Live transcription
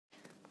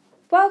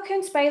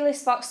Welcome to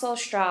Baylis Vauxhall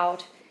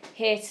Stroud.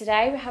 Here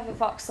today we have a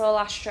Vauxhall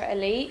Astra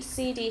Elite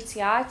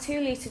CDTI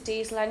 2 litre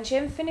diesel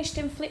engine finished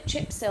in flip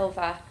chip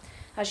silver.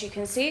 As you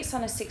can see, it's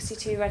on a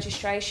 62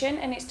 registration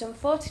and it's done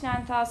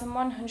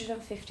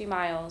 49,150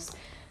 miles.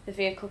 The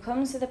vehicle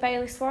comes with a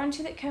Baylis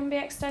warranty that can be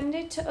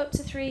extended to up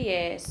to 3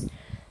 years.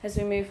 As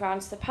we move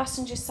around to the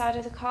passenger side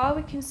of the car,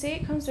 we can see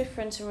it comes with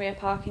front and rear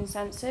parking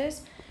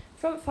sensors,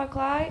 front fog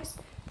lights,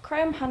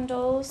 chrome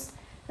handles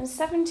and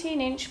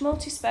 17-inch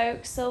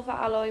multi-spoke silver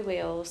alloy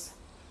wheels.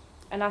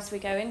 And as we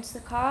go into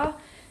the car,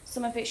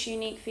 some of its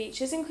unique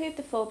features include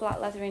the full black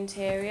leather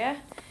interior,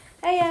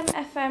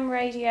 AM/FM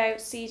radio,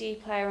 CD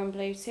player and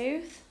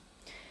Bluetooth,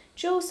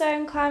 dual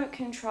zone climate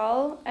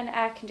control and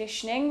air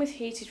conditioning with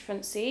heated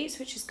front seats,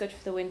 which is good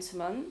for the winter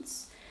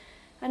months,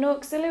 an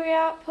auxiliary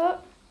output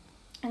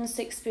and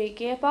 6-speed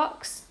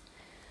gearbox,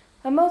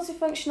 a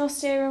multifunctional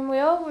steering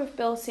wheel with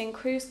built-in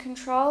cruise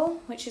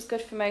control, which is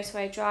good for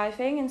motorway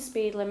driving and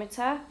speed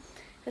limiter,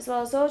 as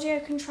well as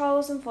audio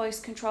controls and voice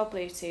control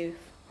Bluetooth.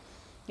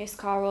 This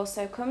car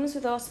also comes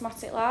with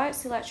automatic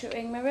lights, electric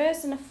wing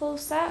mirrors and a full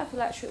set of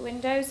electric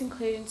windows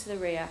including to the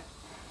rear.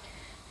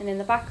 And in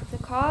the back of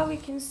the car we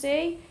can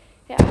see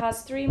it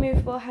has 3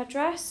 movable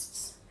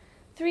headrests,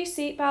 3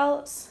 seat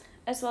belts,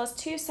 as well as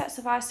 2 sets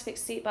of ISOFIX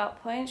seatbelt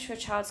points for a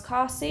child's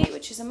car seat,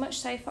 which is a much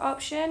safer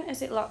option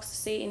as it locks the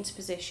seat into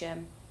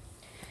position.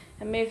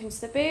 And moving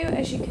to the boot,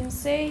 as you can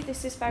see,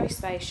 this is very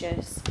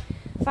spacious.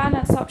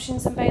 Finance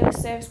options and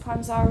Baylis service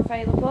plans are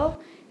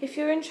available. If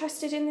you're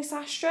interested in this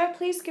Astra,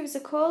 please give us a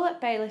call at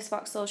Baylis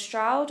Vauxhall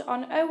Stroud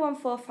on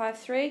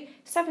 01453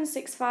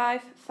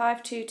 765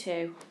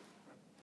 522.